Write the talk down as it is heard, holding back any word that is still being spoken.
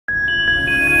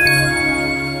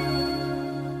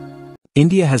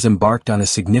India has embarked on a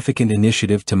significant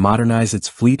initiative to modernize its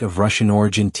fleet of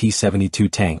Russian-origin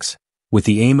T-72 tanks, with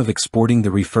the aim of exporting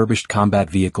the refurbished combat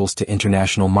vehicles to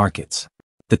international markets.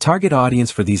 The target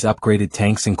audience for these upgraded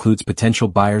tanks includes potential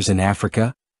buyers in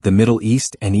Africa, the Middle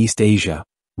East and East Asia,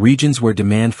 regions where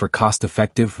demand for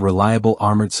cost-effective, reliable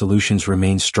armored solutions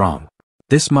remains strong.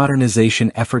 This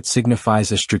modernization effort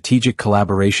signifies a strategic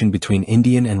collaboration between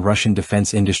Indian and Russian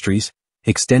defense industries,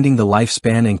 extending the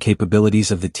lifespan and capabilities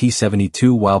of the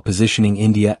T-72 while positioning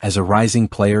India as a rising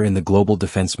player in the global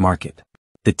defense market.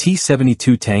 The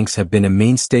T-72 tanks have been a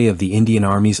mainstay of the Indian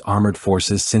Army's armored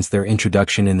forces since their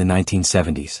introduction in the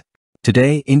 1970s.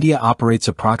 Today, India operates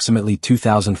approximately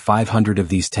 2,500 of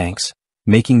these tanks,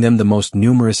 making them the most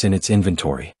numerous in its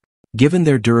inventory. Given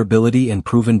their durability and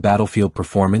proven battlefield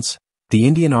performance, the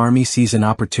Indian Army sees an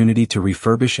opportunity to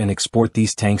refurbish and export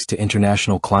these tanks to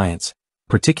international clients,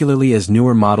 particularly as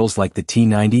newer models like the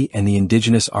T-90 and the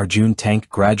indigenous Arjun tank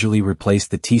gradually replace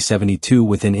the T-72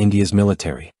 within India's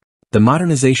military. The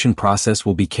modernization process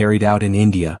will be carried out in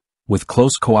India, with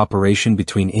close cooperation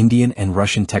between Indian and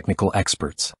Russian technical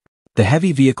experts. The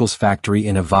heavy vehicles factory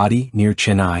in Avadi, near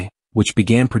Chennai, which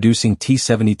began producing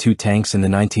T-72 tanks in the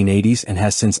 1980s and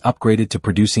has since upgraded to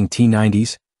producing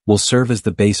T-90s, will serve as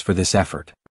the base for this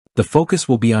effort. The focus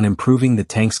will be on improving the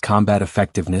tank's combat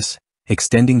effectiveness,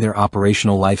 extending their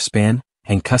operational lifespan,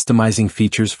 and customizing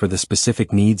features for the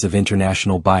specific needs of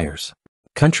international buyers.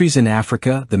 Countries in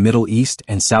Africa, the Middle East,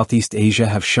 and Southeast Asia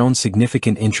have shown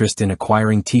significant interest in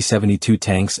acquiring T-72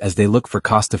 tanks as they look for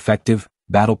cost-effective,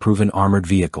 battle-proven armored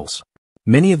vehicles.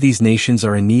 Many of these nations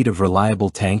are in need of reliable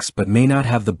tanks but may not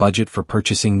have the budget for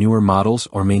purchasing newer models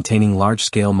or maintaining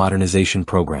large-scale modernization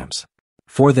programs.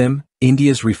 For them,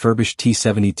 India's refurbished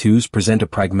T-72s present a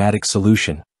pragmatic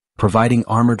solution, providing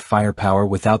armored firepower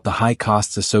without the high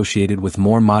costs associated with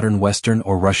more modern Western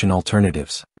or Russian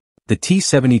alternatives. The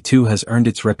T-72 has earned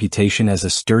its reputation as a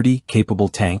sturdy, capable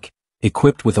tank,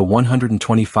 equipped with a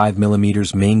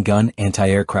 125mm main gun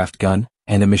anti-aircraft gun,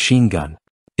 and a machine gun.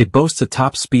 It boasts a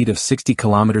top speed of 60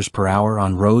 km per hour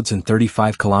on roads and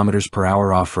 35 km per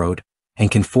hour off-road,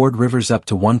 and can ford rivers up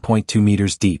to 1.2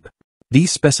 meters deep.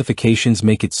 These specifications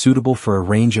make it suitable for a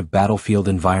range of battlefield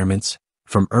environments,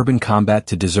 from urban combat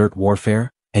to desert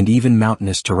warfare, and even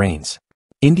mountainous terrains.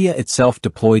 India itself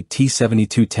deployed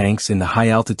T-72 tanks in the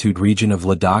high-altitude region of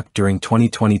Ladakh during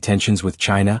 2020 tensions with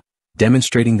China,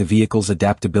 demonstrating the vehicle's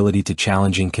adaptability to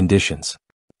challenging conditions.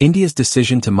 India's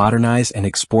decision to modernize and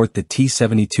export the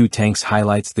T-72 tanks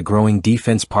highlights the growing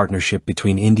defense partnership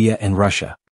between India and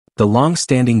Russia. The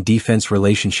long-standing defense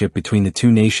relationship between the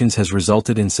two nations has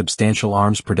resulted in substantial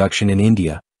arms production in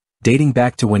India, dating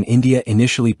back to when India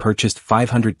initially purchased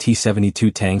 500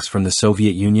 T-72 tanks from the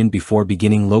Soviet Union before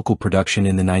beginning local production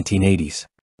in the 1980s.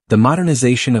 The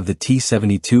modernization of the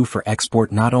T-72 for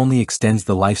export not only extends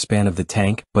the lifespan of the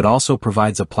tank but also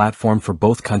provides a platform for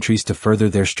both countries to further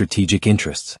their strategic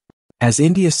interests. As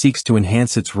India seeks to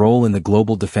enhance its role in the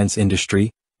global defense industry,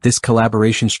 this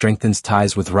collaboration strengthens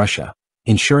ties with Russia,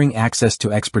 ensuring access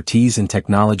to expertise and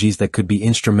technologies that could be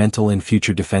instrumental in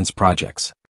future defense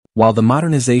projects. While the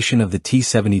modernization of the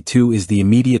T-72 is the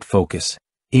immediate focus,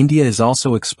 India is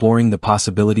also exploring the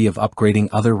possibility of upgrading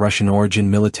other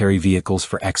Russian-origin military vehicles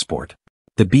for export.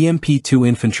 The BMP-2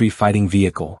 infantry fighting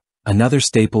vehicle, another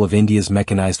staple of India's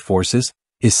mechanized forces,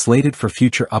 is slated for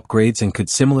future upgrades and could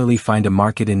similarly find a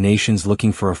market in nations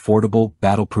looking for affordable,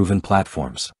 battle-proven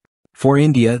platforms. For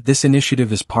India, this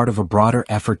initiative is part of a broader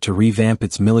effort to revamp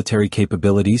its military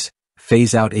capabilities,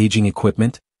 phase out aging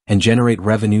equipment, and generate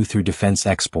revenue through defense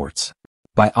exports.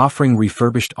 By offering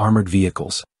refurbished armored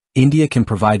vehicles, India can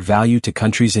provide value to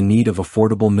countries in need of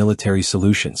affordable military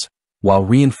solutions, while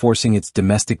reinforcing its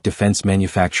domestic defense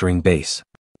manufacturing base.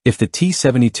 If the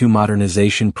T-72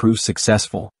 modernization proves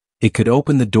successful, it could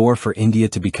open the door for India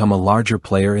to become a larger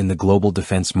player in the global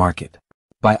defense market.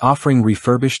 By offering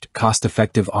refurbished,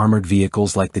 cost-effective armored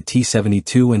vehicles like the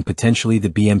T-72 and potentially the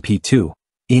BMP-2,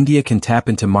 India can tap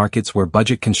into markets where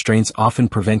budget constraints often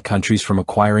prevent countries from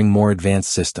acquiring more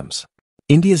advanced systems.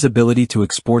 India's ability to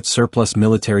export surplus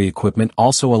military equipment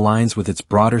also aligns with its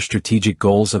broader strategic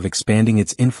goals of expanding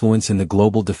its influence in the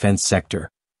global defense sector,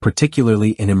 particularly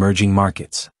in emerging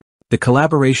markets. The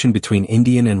collaboration between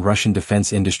Indian and Russian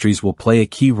defense industries will play a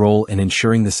key role in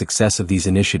ensuring the success of these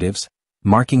initiatives,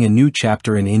 marking a new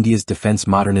chapter in India's defense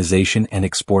modernization and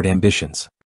export ambitions.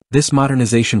 This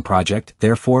modernization project,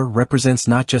 therefore, represents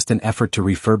not just an effort to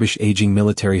refurbish aging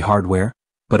military hardware,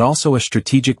 but also a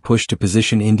strategic push to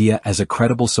position India as a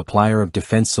credible supplier of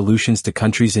defense solutions to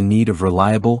countries in need of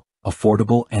reliable,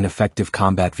 affordable, and effective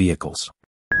combat vehicles.